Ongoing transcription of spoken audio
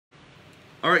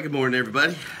All right, good morning,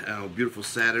 everybody. Beautiful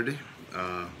Saturday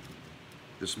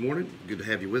this morning. Good to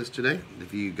have you with us today.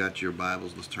 If you got your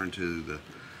Bibles, let's turn to the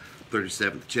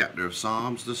 37th chapter of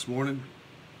Psalms this morning.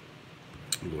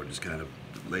 The Lord just kind of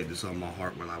laid this on my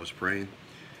heart when I was praying.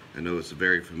 I know it's a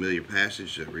very familiar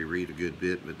passage that we read a good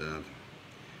bit, but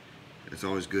it's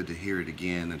always good to hear it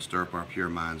again and stir up our pure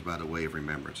minds by the way of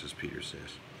remembrance, as Peter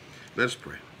says. Let us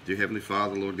pray. Dear Heavenly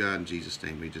Father, Lord God, in Jesus'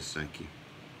 name, we just thank you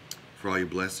for all your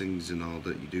blessings and all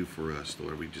that you do for us,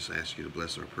 Lord. We just ask you to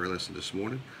bless our prayer lesson this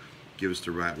morning. Give us the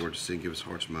right word to sing. Give us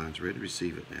hearts and minds ready to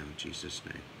receive it now. In Jesus'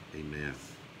 name, amen.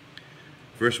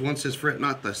 Verse 1 says, "Fret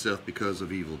not thyself because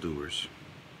of evildoers,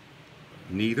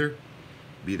 neither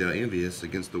be thou envious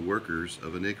against the workers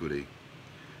of iniquity.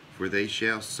 For they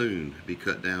shall soon be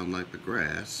cut down like the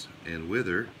grass, and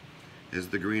wither as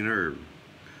the green herb.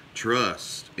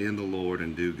 Trust in the Lord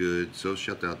and do good, so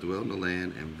shalt thou dwell in the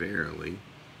land, and verily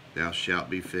thou shalt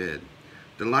be fed.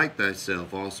 Delight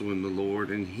thyself also in the Lord,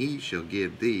 and he shall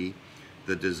give thee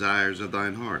the desires of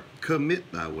thine heart.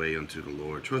 Commit thy way unto the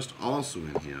Lord. Trust also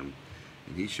in him,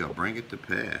 and he shall bring it to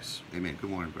pass." Amen. Good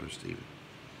morning, Brother Stephen.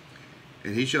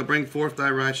 "And he shall bring forth thy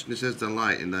righteousness as the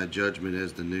light, and thy judgment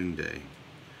as the noonday.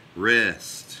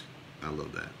 Rest," I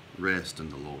love that, "rest in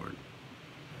the Lord,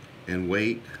 and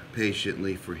wait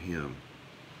patiently for him.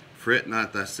 Fret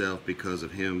not thyself because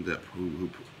of him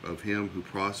who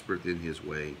prospereth in his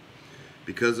way,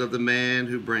 because of the man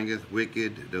who bringeth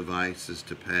wicked devices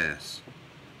to pass.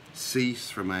 Cease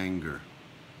from anger,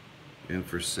 and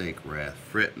forsake wrath.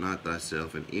 Fret not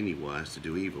thyself in any wise to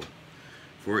do evil.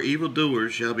 For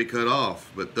evildoers shall be cut off,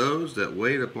 but those that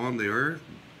wait upon the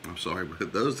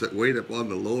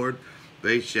Lord,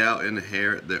 they shall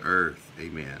inherit the earth."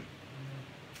 Amen.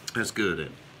 That's good,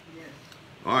 isn't it?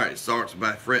 All right, it starts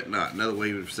by fret not. Another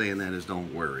way of saying that is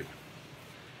don't worry.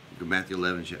 Matthew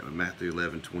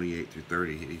 11, 28 through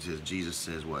 30, Jesus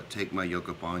says what? "Take my yoke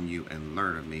upon you and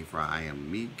learn of me, for I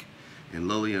am meek and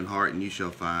lowly in heart, and you shall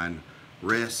find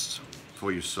rest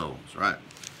for your souls." Right?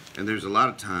 And there's a lot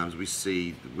of times we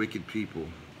see the wicked people,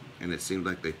 and it seems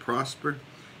like they prosper,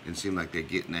 and seem like they're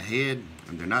getting ahead,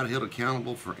 and they're not held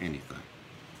accountable for anything.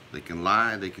 They can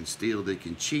lie, they can steal, they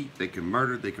can cheat, they can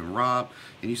murder, they can rob.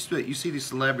 And you see these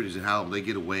celebrities and how they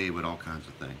get away with all kinds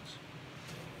of things.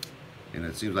 And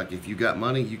it seems like if you got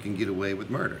money, you can get away with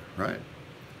murder, right?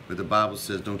 But the Bible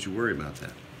says, don't you worry about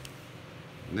that.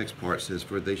 The next part says,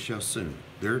 "For they shall soon."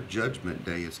 Their judgment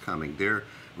day is coming. Their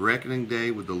reckoning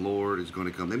day with the Lord is going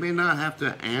to come. They may not have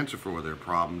to answer for their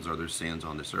problems or their sins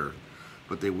on this earth,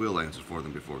 but they will answer for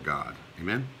them before God.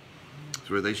 Amen?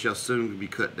 "For they shall soon be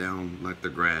cut down like the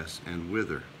grass, and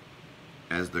wither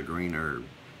as the green herb."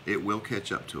 It will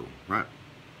catch up to them, right?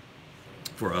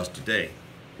 For us today,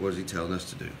 what is he telling us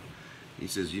to do? He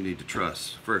says you need to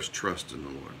trust. First, trust in the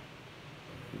Lord.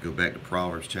 Go back to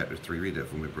Proverbs chapter 3. Read that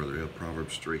for me, Brother Hill.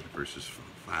 Proverbs 3, verses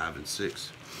 5 and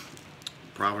 6.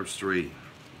 Proverbs 3, it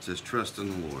says, "Trust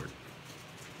in the Lord."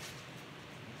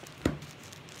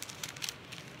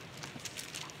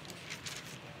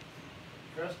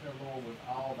 "Trust in the Lord with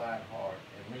all thine heart,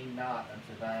 and lean not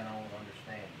unto thine own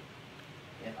understanding.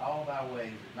 In all thy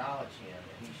ways acknowledge him,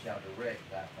 and he shall direct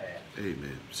thy path."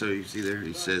 Amen. So you see there,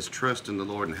 he says, trust in the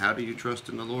Lord. And how do you trust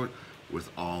in the Lord?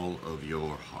 With all of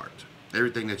your heart.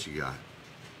 Everything that you got.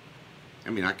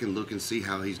 I mean, I can look and see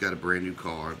how he's got a brand new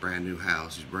car, a brand new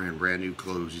house, he's wearing brand new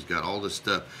clothes, he's got all this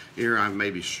stuff. Here I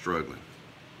may be struggling.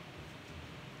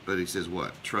 But he says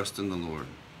what? Trust in the Lord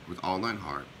with all thine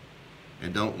heart.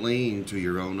 And don't lean to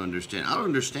your own understanding. I don't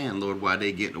understand, Lord, why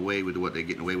they getting away with what they're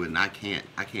getting away with, and I can't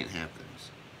have things.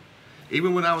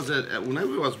 Even when I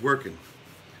was working,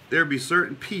 there'd be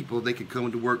certain people, they could come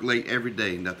to work late every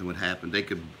day, nothing would happen. They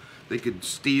could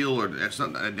steal or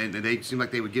something, and they seemed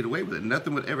like they would get away with it.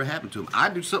 Nothing would ever happen to them.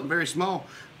 I'd do something very small,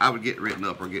 I would get written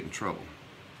up or get in trouble.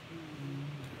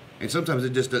 And sometimes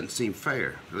it just doesn't seem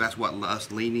fair. That's what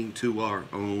us leaning to our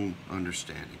own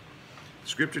understanding.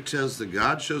 Scripture tells that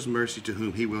God shows mercy to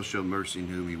whom he will show mercy, and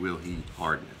whom he will he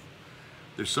harden.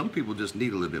 There's some people just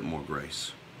need a little bit more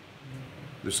grace.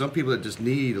 There's some people that just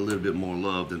need a little bit more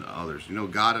love than others. You know,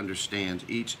 God understands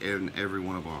each and every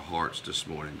one of our hearts this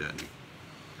morning, doesn't he?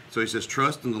 So he says,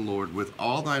 trust in the Lord with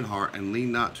all thine heart, and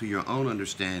lean not to your own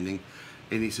understanding.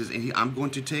 And he says, I'm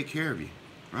going to take care of you,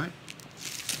 right?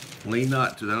 Lean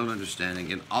not to thine own understanding.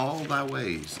 In all thy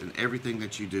ways, in everything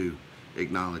that you do,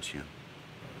 acknowledge him.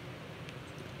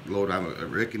 Lord,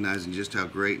 I'm recognizing just how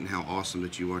great and how awesome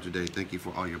that you are today. Thank you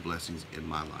for all your blessings in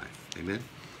my life. Amen.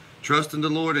 Trust in the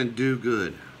Lord and do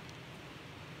good.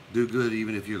 Do good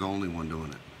even if you're the only one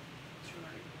doing it.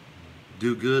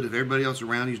 Do good. If everybody else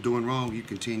around you is doing wrong, you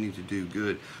continue to do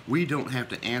good. We don't have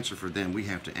to answer for them. We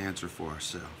have to answer for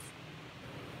ourselves.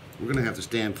 We're going to have to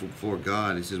stand before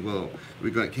God. He says, well,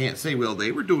 can't say, well,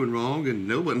 they were doing wrong and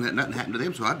nothing happened to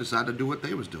them, so I decided to do what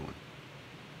they was doing.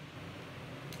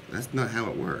 That's not how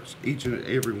it works. Each and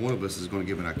every one of us is going to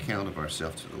give an account of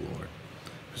ourselves to the Lord.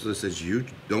 So it says, you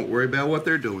don't worry about what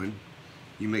they're doing.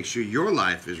 You make sure your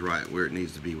life is right where it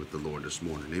needs to be with the Lord this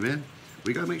morning. Amen?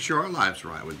 We got to make sure our life's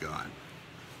right with God.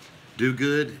 Do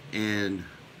good, and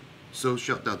so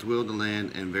shalt thou dwell in the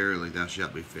land, and verily thou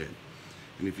shalt be fed.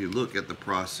 And if you look at the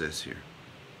process here,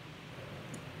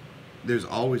 there's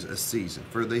always a season,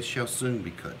 for they shall soon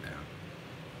be cut down.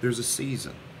 There's a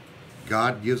season.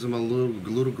 God gives them a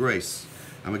little grace.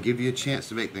 I'm going to give you a chance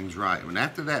to make things right. And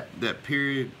after that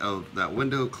period of that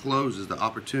window closes, the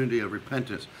opportunity of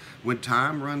repentance, when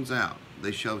time runs out,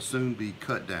 they shall soon be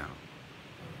cut down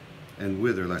and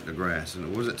wither like the grass.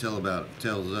 And what does it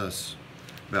tells us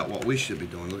about what we should be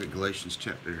doing? Look at Galatians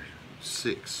chapter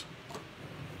 6,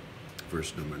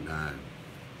 verse number 9.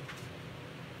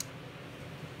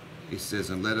 He says,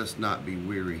 and let us not be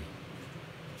weary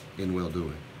in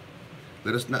well-doing.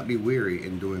 Let us not be weary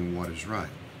in doing what is right.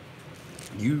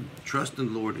 You trust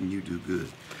in the Lord and you do good.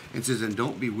 It says, and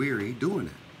don't be weary doing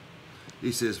it.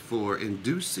 He says, for in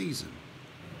due season,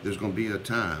 there's going to be a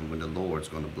time when the Lord's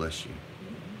going to bless you.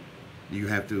 You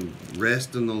have to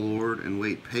rest in the Lord and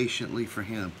wait patiently for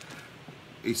Him.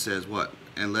 He says what?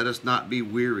 And let us not be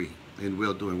weary in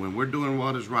well-doing. When we're doing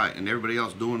what is right and everybody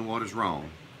else doing what is wrong,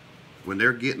 when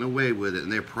they're getting away with it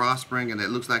and they're prospering and it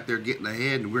looks like they're getting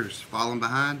ahead and we're falling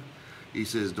behind, He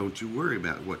says, don't you worry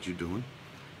about what you're doing.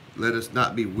 Let us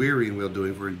not be weary in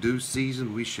well-doing, for in due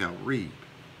season we shall reap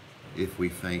if we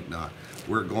faint not.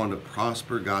 We're going to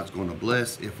prosper. God's going to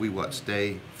bless if we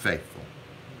stay faithful.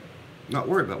 Not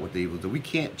worry about what the evil do. We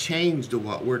can't change to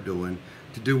what we're doing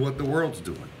to do what the world's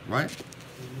doing, right?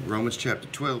 Romans chapter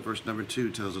 12, verse number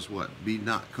 2 tells us what? Be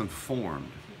not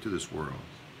conformed to this world,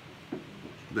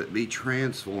 but be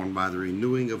transformed by the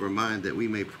renewing of our mind, that we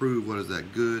may prove what is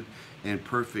that good and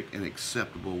perfect and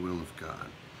acceptable will of God.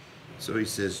 So he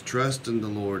says, trust in the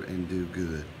Lord and do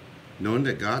good, knowing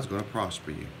that God's going to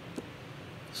prosper you.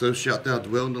 So shalt thou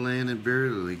dwell in the land, and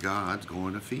verily God's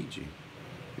going to feed you.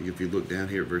 If you look down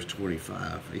here at verse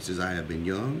 25, he says, I have been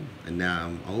young, and now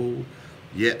I'm old,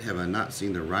 yet have I not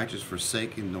seen the righteous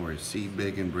forsaken, nor his seed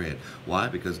begging bread. Why?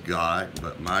 Because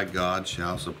but my God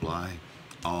shall supply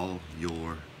all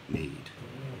your need.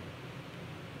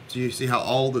 So you see how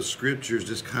all the scriptures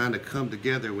just kind of come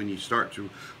together when you start to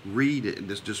read it. And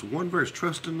there's just one verse,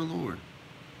 trust in the Lord.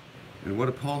 And what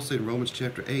did Paul say in Romans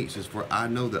chapter 8? He says, for I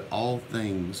know that all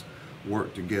things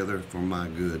work together for my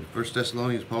good. 1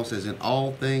 Thessalonians, Paul says, in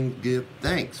all things give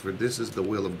thanks, for this is the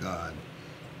will of God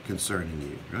concerning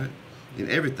you, right? In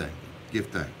everything, give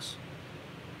thanks.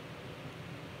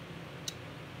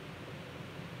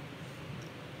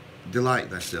 Delight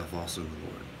thyself also in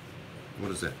the Lord. What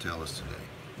does that tell us today?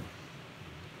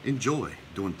 Enjoy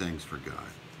doing things for God.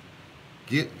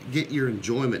 Get your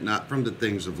enjoyment not from the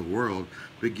things of the world,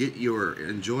 but get your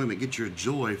enjoyment, get your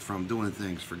joy from doing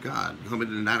things for God. Coming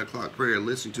to the 9 o'clock prayer,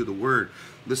 listening to the Word,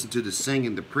 listen to the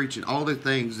singing, the preaching, all the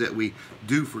things that we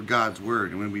do for God's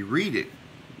Word. And when we read it,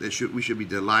 we should be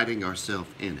delighting ourselves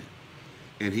in it.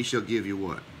 And He shall give you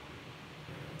what?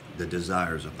 The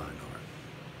desires of thine heart.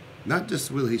 Not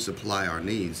just will He supply our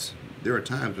needs. There are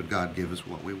times when God gives us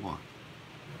what we want.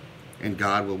 And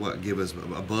God will give us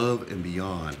above and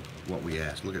beyond what we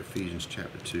ask. Look at Ephesians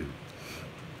chapter 2.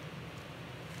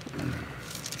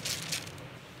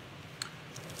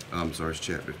 I'm sorry, it's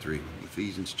chapter 3.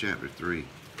 Ephesians chapter 3,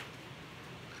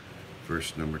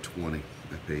 verse number 20,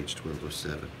 at page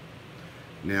 1207.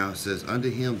 Now it says,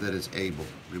 unto him that is able.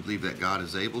 Do you believe that God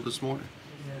is able this morning?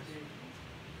 Yes.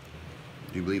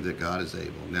 Do you believe that God is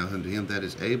able? Now unto him that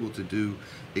is able to do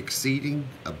exceeding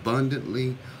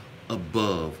abundantly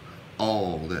above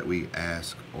all that we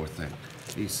ask or think.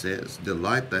 He says,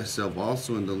 delight thyself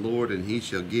also in the Lord, and He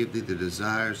shall give thee the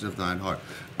desires of thine heart.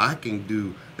 I can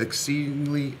do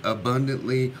exceedingly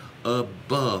abundantly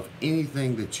above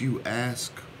anything that you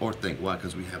ask or think. Why?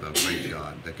 Because we have a great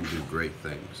God that can do great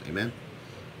things. Amen?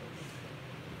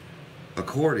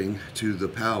 According to the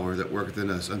power that worketh in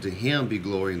us, unto Him be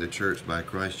glory in the church by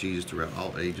Christ Jesus throughout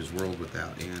all ages, world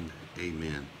without end.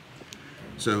 Amen.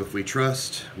 So if we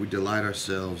trust, we delight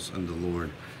ourselves in the Lord,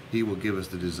 He will give us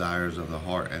the desires of the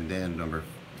heart. And then number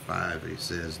 5, it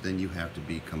says, then you have to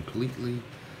be completely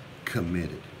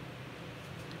committed.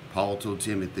 Paul told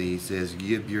Timothy, he says,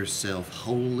 give yourself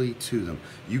wholly to them.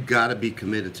 You got to be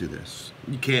committed to this.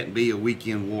 You can't be a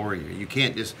weekend warrior. You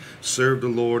can't just serve the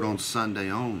Lord on Sunday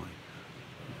only.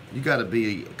 You got to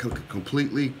be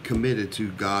completely committed to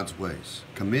God's ways.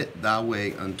 Commit thy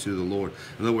way unto the Lord.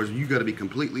 In other words, you got to be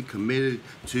completely committed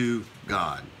to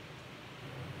God.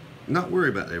 Not worry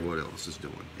about what everyone else is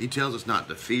doing. He tells us not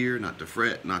to fear, not to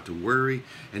fret, not to worry,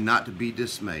 and not to be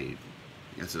dismayed.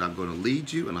 He said, I'm going to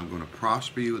lead you and I'm going to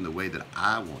prosper you in the way that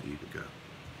I want you to go.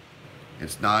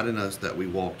 It's not in us that we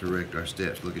walk, direct our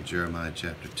steps. Look at Jeremiah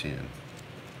chapter 10.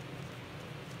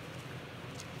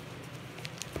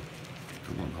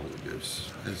 Come on, Holy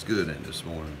Ghost. That's good in this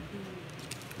morning.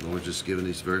 The Lord's just giving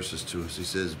these verses to us. He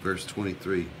says, verse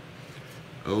 23,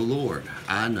 O Lord,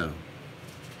 I know.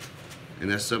 And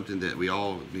that's something that we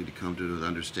all need to come to the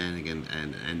understanding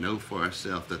and know for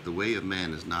ourselves, that the way of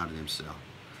man is not in himself.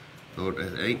 Lord,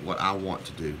 it ain't what I want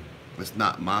to do. It's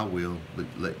not my will, but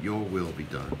let your will be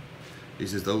done. He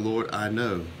says, O Lord, I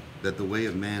know that the way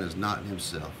of man is not in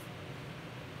himself.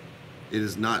 It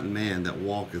is not man that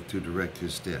walketh to direct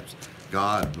his steps.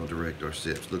 God will direct our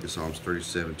steps. Look at Psalms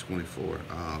 37,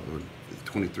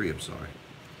 23, I'm sorry.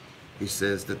 He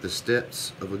says that the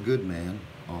steps of a good man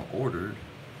are ordered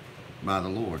by the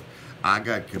Lord. I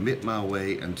got to commit my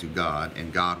way unto God,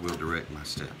 and God will direct my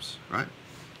steps, right?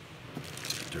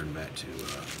 Turn back to,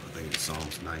 I think it's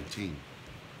Psalms 19.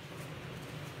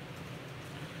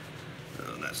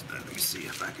 Oh, that's that. Let me see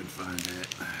if I can find that.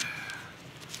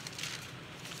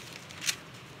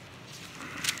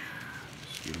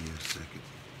 Just give me a second.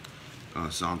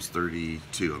 Psalms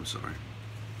 32, I'm sorry.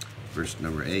 Verse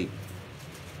number 8.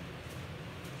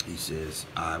 He says,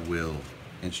 I will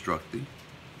instruct thee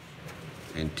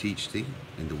and teach thee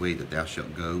in the way that thou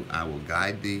shalt go. I will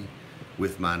guide thee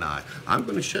with mine eye. I'm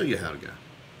going to show you how to go,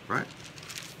 right?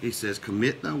 He says,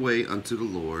 commit thy way unto the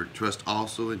Lord, trust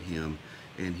also in him,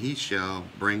 and he shall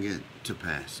bring it to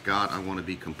pass. God, I want to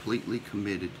be completely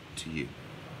committed to you.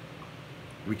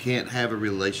 We can't have a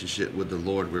relationship with the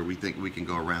Lord where we think we can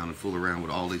go around and fool around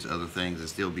with all these other things and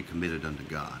still be committed unto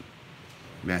God.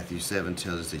 Matthew 7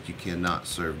 tells us that you cannot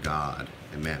serve God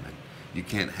and mammon. You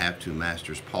can't have two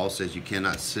masters. Paul says you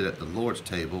cannot sit at the Lord's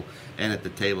table and at the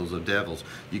tables of devils.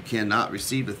 You cannot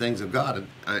receive the things of God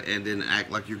and then act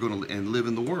like you're going to and live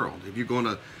in the world. If you're going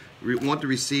to want to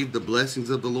receive the blessings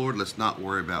of the Lord, let's not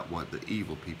worry about what the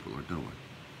evil people are doing.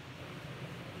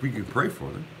 We can pray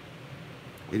for them.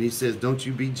 And he says, don't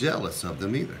you be jealous of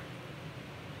them either.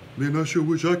 Man, I sure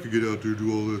wish I could get out there and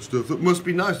do all that stuff. It must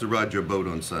be nice to ride your boat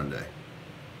on Sunday.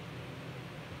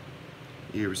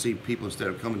 You ever see people, instead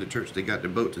of coming to church, they got their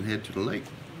boats and head to the lake?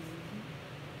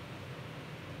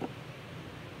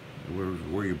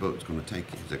 Where your boat's going to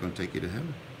take you? Is that going to take you to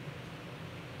heaven?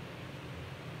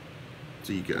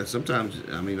 So you can, sometimes,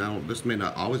 I mean, this may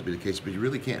not always be the case, but you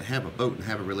really can't have a boat and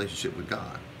have a relationship with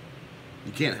God.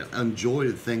 You can't enjoy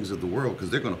the things of the world because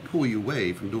they're going to pull you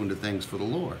away from doing the things for the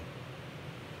Lord.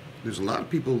 There's a lot of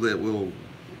people that will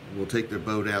take their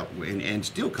boat out and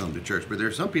still come to church, but there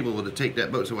are some people that will take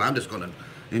that boat and say, well, I'm just going to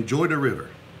enjoy the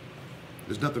river.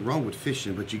 There's nothing wrong with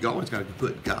fishing, but you always got to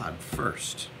put God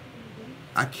first.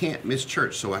 I can't miss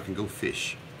church so I can go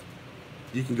fish.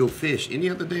 You can go fish any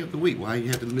other day of the week. Why you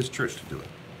have to miss church to do it?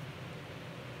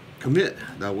 Commit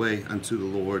thy way unto the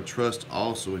Lord, trust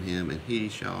also in him, and he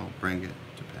shall bring it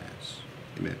to pass.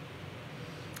 Amen.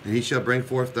 And he shall bring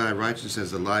forth thy righteousness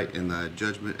as the light, and thy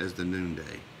judgment as the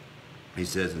noonday. He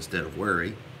says, instead of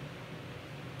worry,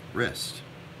 rest.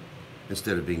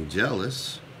 Instead of being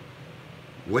jealous,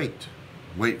 wait.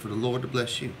 Wait for the Lord to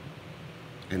bless you.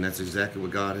 And that's exactly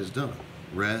what God has done.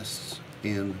 Rest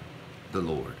in the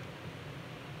Lord.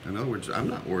 In other words, I'm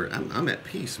not worried. I'm at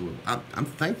peace. I'm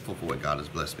thankful for what God has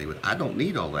blessed me with. I don't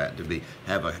need all that to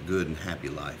have a good and happy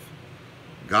life.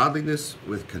 Godliness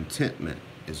with contentment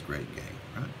is great gain,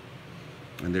 right?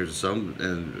 And there's some,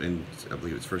 and I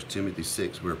believe it's 1 Timothy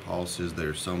 6, where Paul says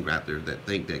there's some out there that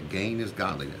think that gain is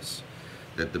godliness.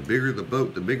 That the bigger the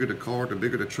boat, the bigger the car, the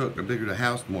bigger the truck, the bigger the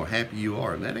house, the more happy you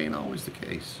are. And that ain't always the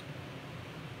case.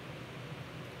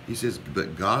 He says,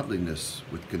 but godliness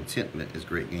with contentment is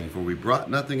great gain. For we brought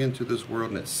nothing into this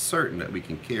world, and it's certain that we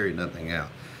can carry nothing out.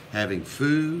 Having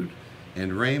food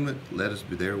and raiment, let us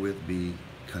therewith be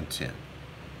content.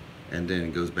 And then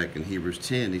it goes back in Hebrews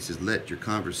 10. He says, let your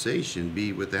conversation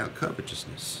be without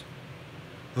covetousness.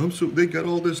 They got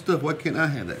all this stuff. Why can't I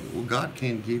have that? Well, God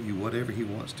can give you whatever he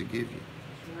wants to give you.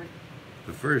 Right.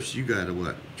 But first, you got to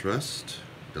what? Trust,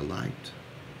 delight,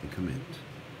 and commit.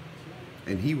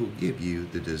 And he will give you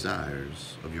the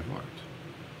desires of your heart.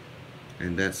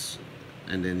 And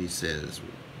then he says,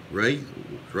 rest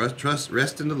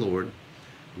in the Lord,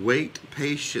 wait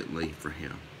patiently for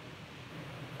him.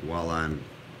 While I'm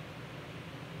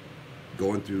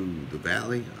going through the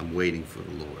valley, I'm waiting for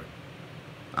the Lord.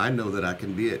 I know that I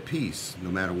can be at peace no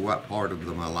matter what part of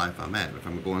my life I'm at. If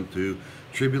I'm going through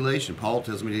tribulation, Paul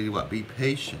tells me to do what? Be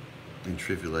patient in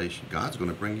tribulation. God's going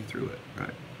to bring you through it,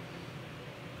 right?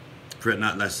 Fret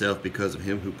not thyself because of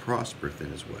him who prospereth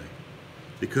in his way,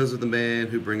 because of the man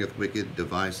who bringeth wicked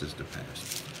devices to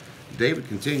pass. David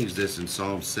continues this in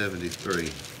Psalm 73.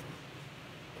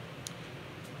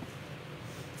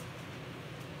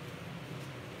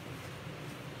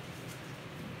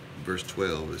 Verse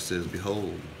 12, it says,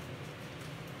 Behold,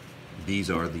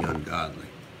 these are the ungodly,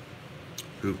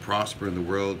 who prosper in the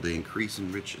world, they increase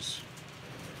in riches.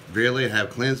 Verily I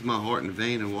have cleansed my heart in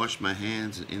vain, and washed my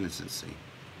hands in innocency.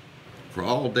 For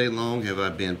all day long have I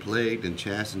been plagued and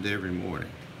chastened every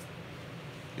morning.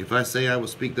 If I say I will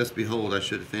speak thus, behold, I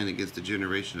should offend against the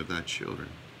generation of thy children.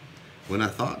 When I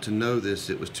thought to know this,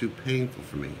 it was too painful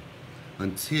for me,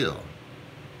 until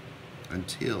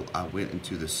I went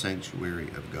into the sanctuary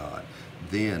of God.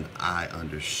 Then I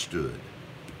understood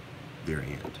their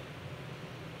end.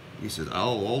 He says,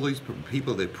 oh, all these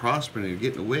people, they prosper and they're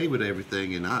getting away with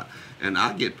everything, and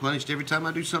I get punished every time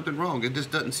I do something wrong. It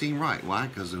just doesn't seem right. Why?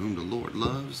 Because of whom the Lord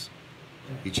loves,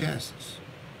 he chastens.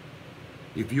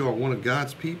 If you are one of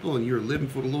God's people and you're living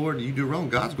for the Lord and you do wrong,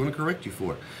 God's going to correct you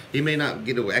for it. He may not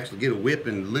actually get a whip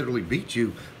and literally beat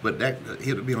you, but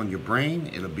it'll be on your brain,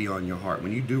 it'll be on your heart.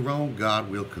 When you do wrong, God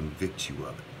will convict you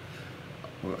of it.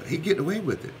 Well, he get away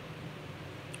with it.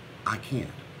 I can't.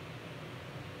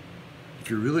 If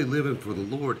you're really living for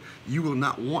the Lord, you will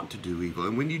not want to do evil.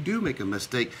 And when you do make a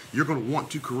mistake, you're going to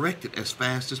want to correct it as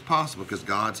fast as possible, because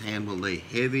God's hand will lay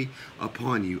heavy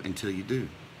upon you until you do.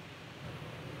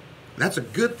 That's a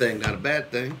good thing, not a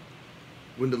bad thing.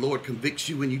 When the Lord convicts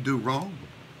you when you do wrong,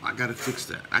 I got to fix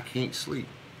that. I can't sleep.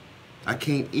 I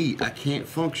can't eat. I can't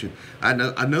function. I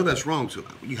know that's wrong, so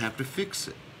you have to fix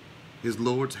it. His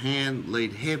Lord's hand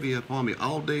laid heavy upon me.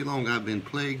 All day long I've been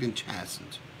plagued and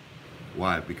chastened.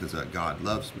 Why? Because God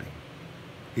loves me.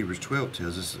 Hebrews 12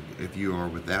 tells us, if you are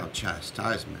without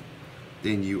chastisement,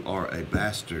 then you are a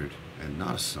bastard and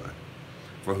not a son.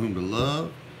 For whom to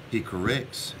love, he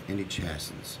corrects and he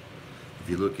chastens. If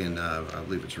you look in, I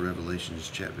believe it's Revelation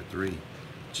chapter 3,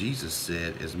 Jesus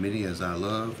said, as many as I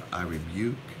love, I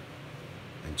rebuke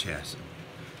and chasten.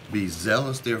 Be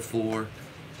zealous, therefore,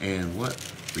 and what?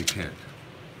 Repent.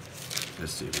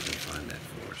 Let's see if we can find that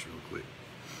for us real quick.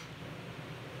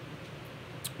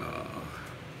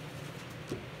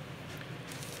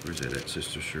 Where's that at,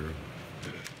 Sister Cheryl?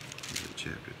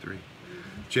 Chapter 3.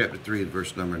 Chapter 3,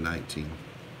 verse number 19.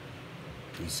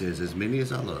 He says, as many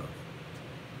as I love,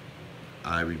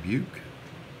 I rebuke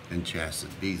and chasten.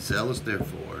 Be zealous,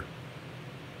 therefore,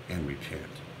 and repent.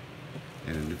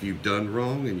 And if you've done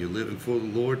wrong and you're living for the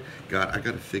Lord, God, I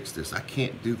got to fix this. I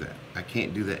can't do that. I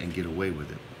can't do that and get away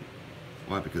with it.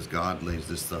 Why? Because God lays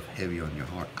this stuff heavy on your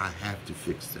heart. I have to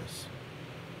fix this.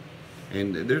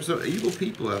 And there's evil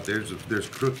people out there. There's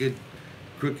crooked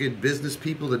business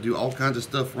people that do all kinds of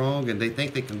stuff wrong, and they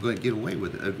think they can go and get away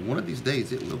with it. One of these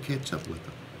days, it will catch up with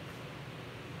them.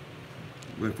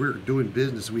 If we're doing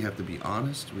business, we have to be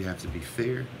honest, we have to be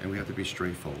fair, and we have to be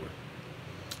straightforward.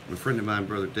 A friend of mine,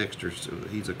 Brother Dexter,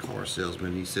 he's a car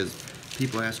salesman. He says,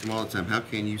 people ask him all the time, how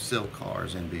can you sell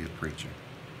cars and be a preacher?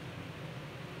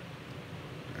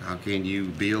 How can you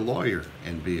be a lawyer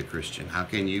and be a Christian? How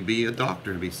can you be a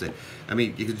doctor and be saved? I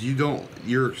mean, because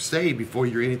you're saved before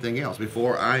you're anything else.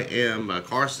 Before I am a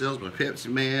car salesman, a Pepsi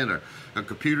man, or a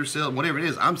computer salesman, whatever it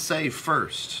is, I'm saved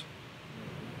first.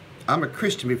 I'm a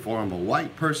Christian before I'm a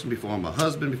white person, before I'm a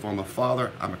husband, before I'm a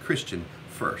father. I'm a Christian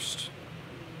first.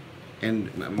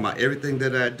 And everything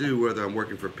that I do, whether I'm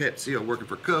working for Pepsi or working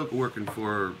for Coke or working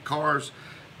for cars,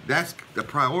 that's the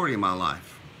priority in my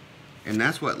life. And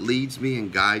that's what leads me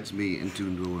and guides me into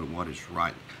doing what is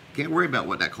right. Can't worry about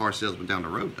what that car salesman down the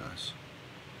road does.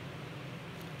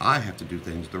 I have to do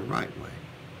things the right way.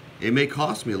 It may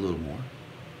cost me a little more,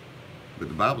 but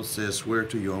the Bible says, swear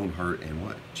to your own hurt and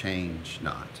what? Change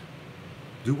not.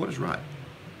 Do what is right.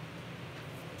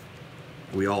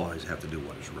 We always have to do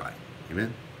what is right.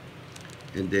 Amen?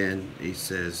 And then he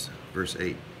says, verse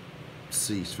 8,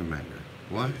 cease from anger.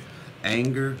 What?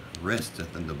 Anger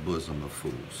resteth in the bosom of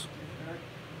fools.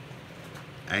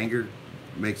 Anger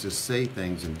makes us say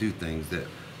things and do things that,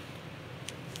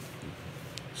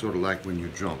 sort of like when you're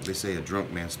drunk. They say a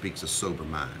drunk man speaks a sober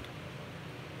mind.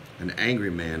 An angry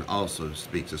man also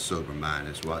speaks a sober mind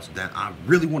as well. I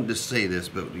really wanted to say this,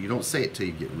 but you don't say it till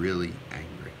you get really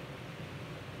angry.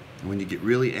 And when you get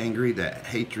really angry, that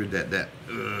hatred, that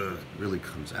really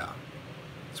comes out.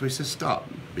 So he says, stop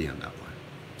being that way.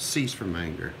 Cease from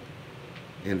anger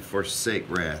and forsake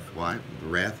wrath. Why? The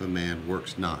wrath of man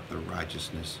works not the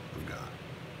righteousness of God.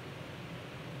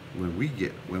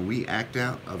 When we act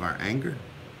out of our anger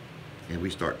and we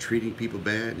start treating people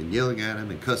bad and yelling at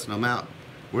them and cussing them out,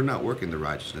 we're not working the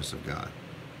righteousness of God.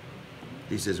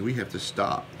 He says we have to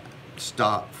stop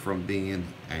from being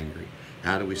angry.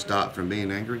 How do we stop from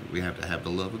being angry? We have to have the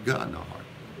love of God in our heart.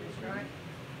 That's right.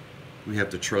 We have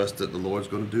to trust that the Lord's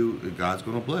going to do, that God's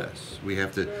going to bless. We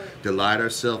have to delight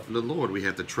ourselves in the Lord. We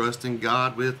have to trust in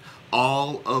God with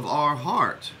all of our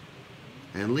heart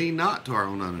and lean not to our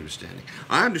own understanding.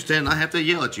 I understand I have to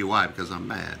yell at you. Why? Because I'm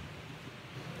mad.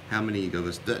 How many of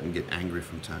us doesn't get angry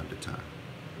from time to time?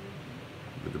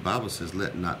 But the Bible says,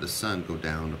 let not the sun go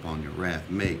down upon your wrath.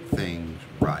 Make things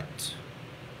right.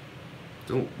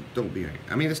 Don't be angry.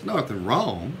 I mean, there's nothing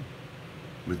wrong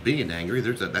with being angry.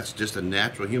 That's just a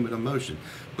natural human emotion.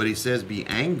 But he says, be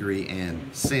angry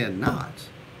and sin not.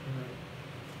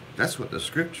 That's what the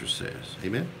scripture says.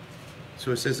 Amen?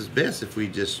 So it says it's best if we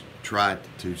just try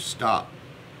to stop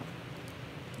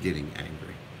getting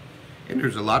angry. And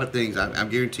there's a lot of things, I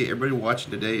guarantee everybody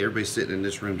watching today, everybody sitting in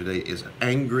this room today is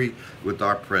angry with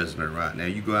our president right now.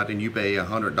 You go out and you pay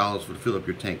 $100 to fill up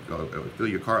your tank, fill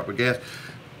your car up with gas.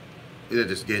 It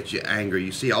just gets you angry.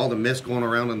 You see all the mess going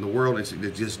around in the world, and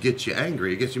it just gets you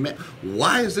angry. It gets you mad.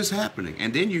 Why is this happening?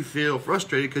 And then you feel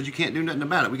frustrated because you can't do nothing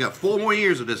about it. We got 4 more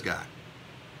years of this guy.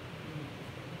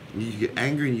 You get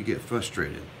angry and you get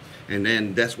frustrated. And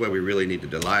then that's where we really need to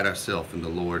delight ourselves in the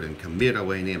Lord and commit our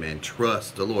way in Him and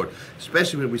trust the Lord,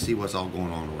 especially when we see what's all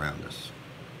going on around us.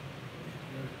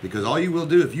 Because all you will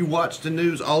do, if you watch the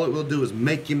news, all it will do is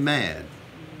make you mad.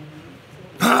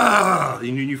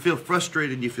 And you feel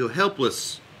frustrated, you feel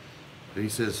helpless. And He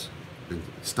says, then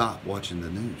stop watching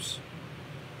the news.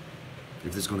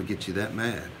 If it's going to get you that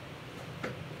mad.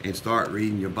 And start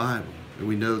reading your Bible. And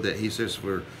we know that He says,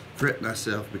 we're fretting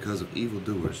ourselves because of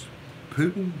evildoers.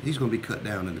 Putin, he's going to be cut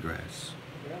down in the grass.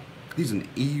 He's an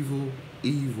evil,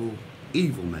 evil,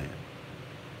 evil man.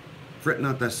 Fret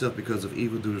not thyself because of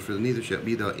evildoers, for neither shalt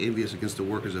be thou envious against the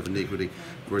workers of iniquity,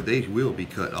 for they will be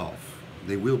cut off.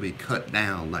 They will be cut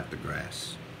down like the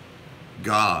grass.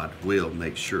 God will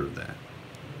make sure of that.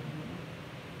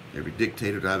 Every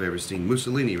dictator that I've ever seen.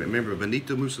 Mussolini, remember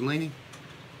Benito Mussolini?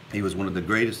 He was one of the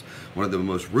greatest, one of the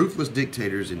most ruthless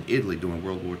dictators in Italy during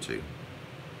World War II.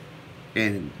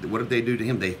 And what did they do to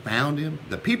him? They found him,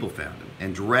 the people found him,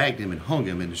 and dragged him and hung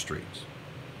him in the streets.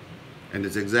 And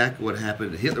that's exactly what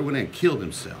happened. Hitler went in and killed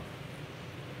himself.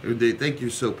 They think you're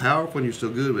so powerful and you're so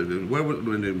good.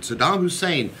 When Saddam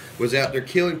Hussein was out there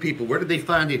killing people, where did they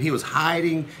find him? He was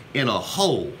hiding in a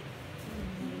hole.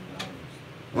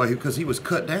 Why? Because he was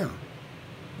cut down.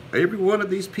 Every one of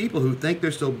these people who think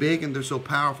they're so big and they're so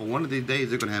powerful, one of these days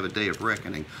they're going to have a day of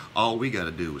reckoning. All we got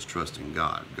to do is trust in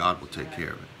God. God will take care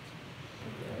of it.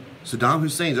 Saddam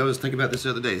Hussein, I was thinking about this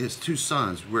the other day, his 2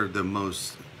 sons were the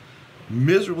most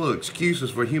miserable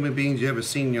excuses for human beings you ever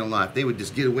seen in your life. They would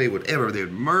just get away with whatever. They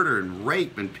would murder and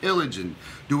rape and pillage and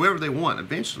do whatever they want.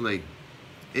 Eventually,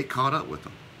 it caught up with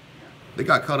them. They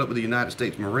got caught up with the United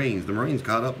States Marines. The Marines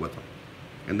caught up with them.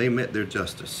 And they met their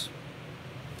justice.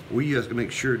 We have to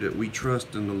make sure that we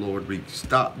trust in the Lord. We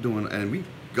stop doing, and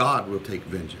God will take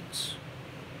vengeance.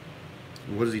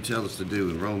 What does He tell us to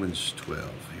do in Romans 12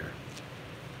 here?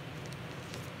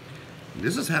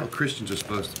 This is how Christians are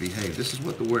supposed to behave. This is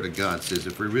what the Word of God says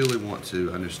if we really want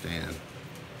to understand.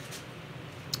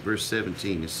 Verse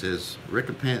 17, it says,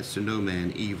 recompense to no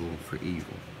man evil for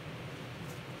evil.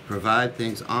 Provide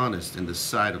things honest in the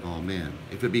sight of all men.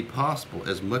 If it be possible,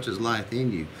 as much as lieth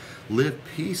in you, live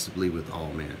peaceably with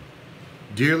all men.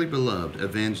 Dearly beloved,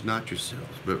 avenge not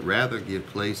yourselves, but rather give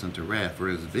place unto wrath, for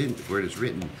it is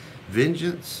written,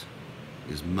 vengeance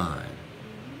is mine,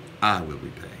 I will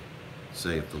repay,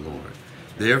 saith the Lord.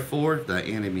 Therefore, if thy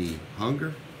enemy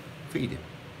hunger, feed him.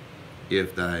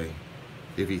 If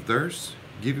he thirst,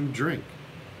 give him drink.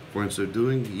 For in so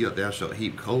doing, thou shalt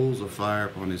heap coals of fire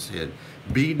upon his head.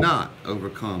 Be not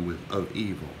overcome of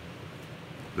evil,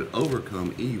 but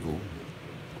overcome evil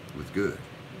with good.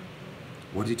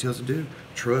 What does He tell us to do?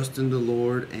 Trust in the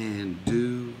Lord and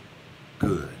do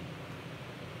good.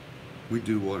 We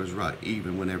do what is right,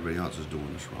 even when everybody else is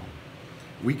doing us wrong.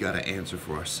 We got to answer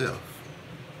for ourselves.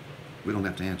 We don't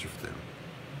have to answer for them.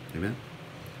 Amen?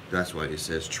 That's why it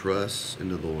says, trust in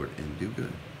the Lord and do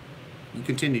good. You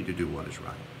continue to do what is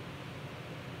right.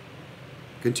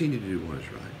 Continue to do what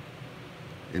is right.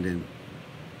 And then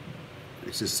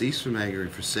it says, cease from anger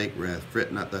and forsake wrath.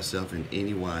 Fret not thyself in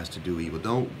any wise to do evil.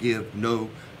 Don't give no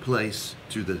place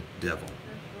to the devil.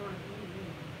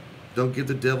 Don't give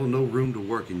the devil no room to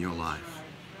work in your life.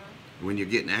 When you're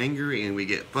getting angry and we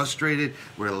get frustrated,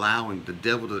 we're allowing the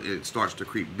devil to, it starts to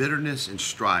create bitterness and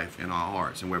strife in our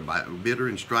hearts. And where bitter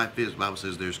and strife is, the Bible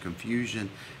says there's confusion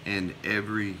and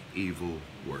every evil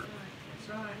work.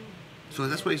 That's right. So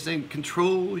that's what he's saying,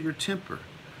 control your temper.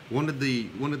 One of the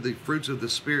fruits of the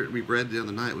Spirit we read the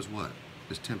other night was what?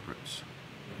 Is temperance.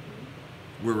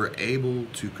 Where we're able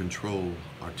to control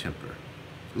our temper.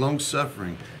 Long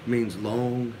suffering means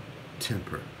long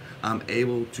temper. I'm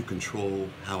able to control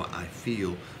how I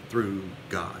feel through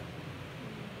God.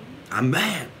 I'm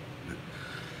mad.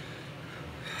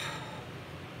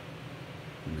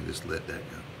 Let me just let that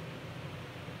go.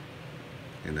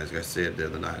 And as I said the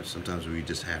other night, sometimes we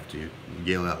just have to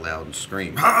yell out loud and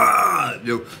scream, "Ah!"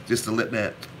 Just to let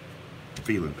that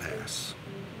feeling pass.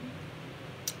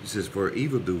 He says, for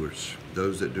evildoers,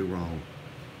 those that do wrong,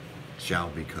 shall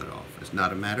be cut off. It's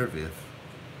not a matter of if,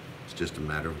 it's just a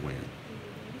matter of when.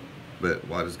 But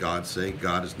what does God say?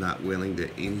 God is not willing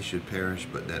that any should perish,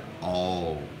 but that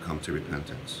all come to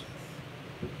repentance.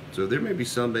 So there may be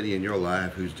somebody in your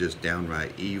life who's just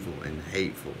downright evil and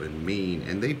hateful and mean,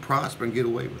 and they prosper and get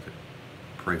away with it.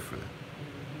 Pray for them.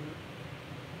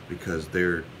 Because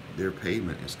their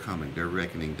payment is coming. Their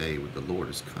reckoning day with the Lord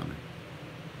is coming.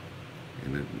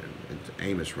 And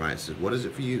Amos writes, says, what is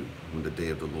it for you when the day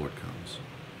of the Lord comes?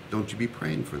 Don't you be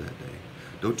praying for that day.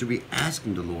 Don't you be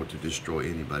asking the Lord to destroy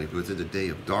anybody, because it's a day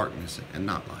of darkness and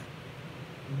not light.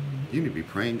 You need to be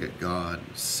praying that God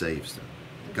saves them.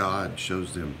 God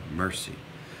shows them mercy.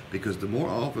 Because the more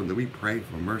often that we pray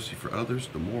for mercy for others,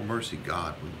 the more mercy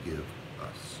God will give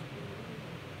us.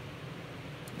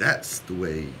 That's the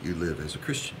way you live as a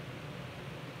Christian.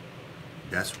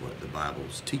 That's what the Bible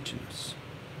is teaching us.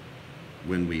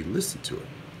 When we listen to it,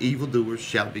 evildoers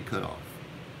shall be cut off.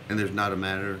 And there's not a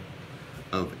matter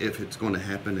of if it's going to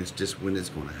happen, it's just when it's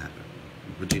going to happen.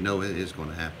 But you know it is going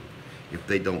to happen. If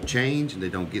they don't change and they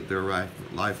don't get their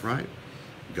life right,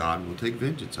 God will take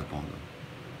vengeance upon them.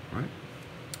 Right?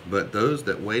 But those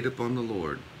that wait upon the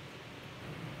Lord,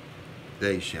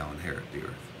 they shall inherit the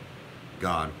earth.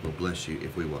 God will bless you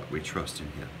if we what? We trust in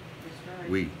Him. That's right.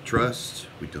 We trust,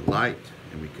 we delight,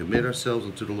 and we commit ourselves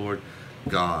unto the Lord.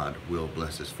 God will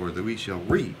bless us, for that we shall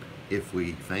reap if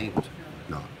we faint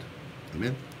not.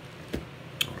 Amen?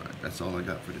 All right, that's all I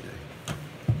got for today.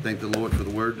 Thank the Lord for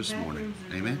the word this morning.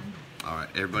 Amen? All right,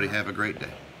 everybody have a great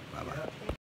day. Bye-bye.